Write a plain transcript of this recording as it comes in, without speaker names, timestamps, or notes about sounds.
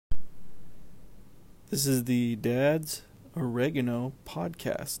This is the Dad's Oregano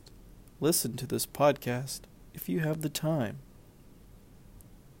podcast. Listen to this podcast if you have the time.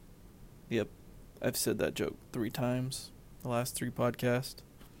 Yep, I've said that joke 3 times the last 3 podcasts.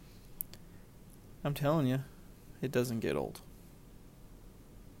 I'm telling you, it doesn't get old.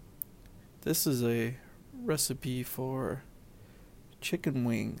 This is a recipe for chicken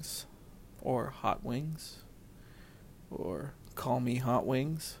wings, or hot wings, or call me hot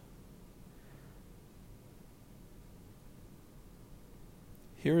wings.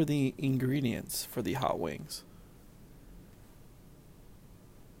 Here are the ingredients for the hot wings.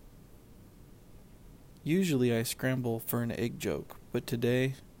 Usually I scramble for an egg yolk, but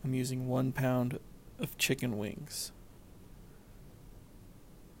today I'm using 1 pound of chicken wings.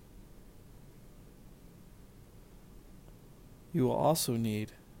 You will also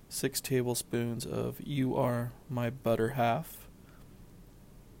need 6 tablespoons of You Are My Butter Half.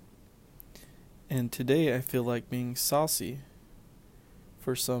 And today I feel like being saucy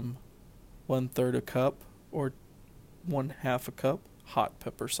for some 1/3 a cup or 1/2 a cup hot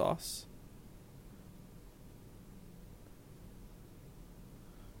pepper sauce.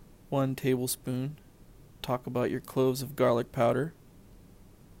 1 tablespoon Taco-bout your cloves of garlic powder.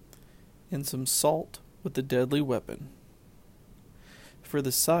 And some salt with the deadly weapon. For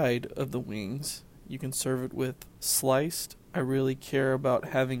the side of the wings, you can serve it with sliced. I really care about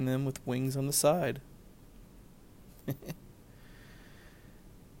having them with wings on the side.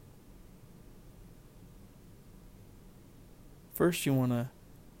 First, you want to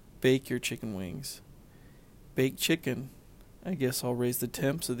bake your chicken wings. Baked chicken. I guess I'll raise the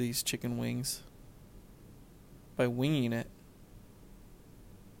temps of these chicken wings by winging it.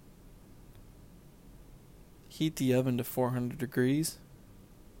 Heat the oven to 400 degrees.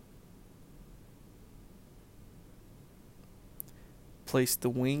 Place the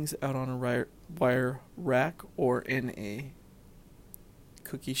wings out on a wire rack or in a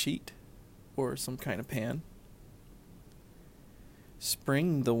cookie sheet or some kind of pan.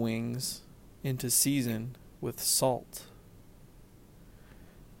 Spring the wings into season with salt.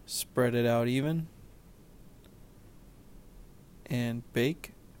 Spread it out even and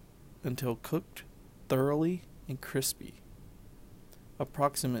bake until cooked thoroughly and crispy,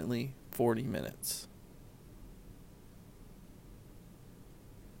 approximately 40 minutes.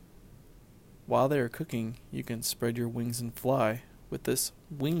 While they are cooking, you can spread your wings and fly with this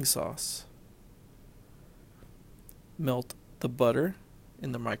wing sauce. Melt the butter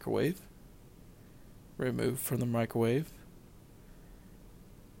in the microwave. Remove from the microwave.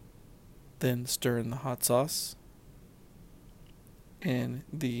 Then stir in the hot sauce and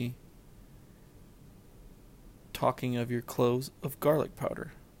the talking of your cloves of garlic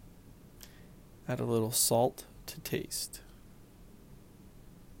powder. Add a little salt to taste.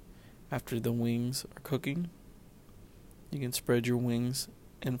 After the wings are cooking, you can spread your wings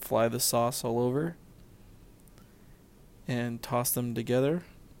and fly the sauce all over and toss them together,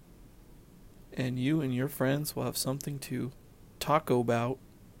 and you and your friends will have something to taco about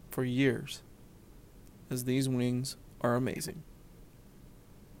for years, as these wings are amazing.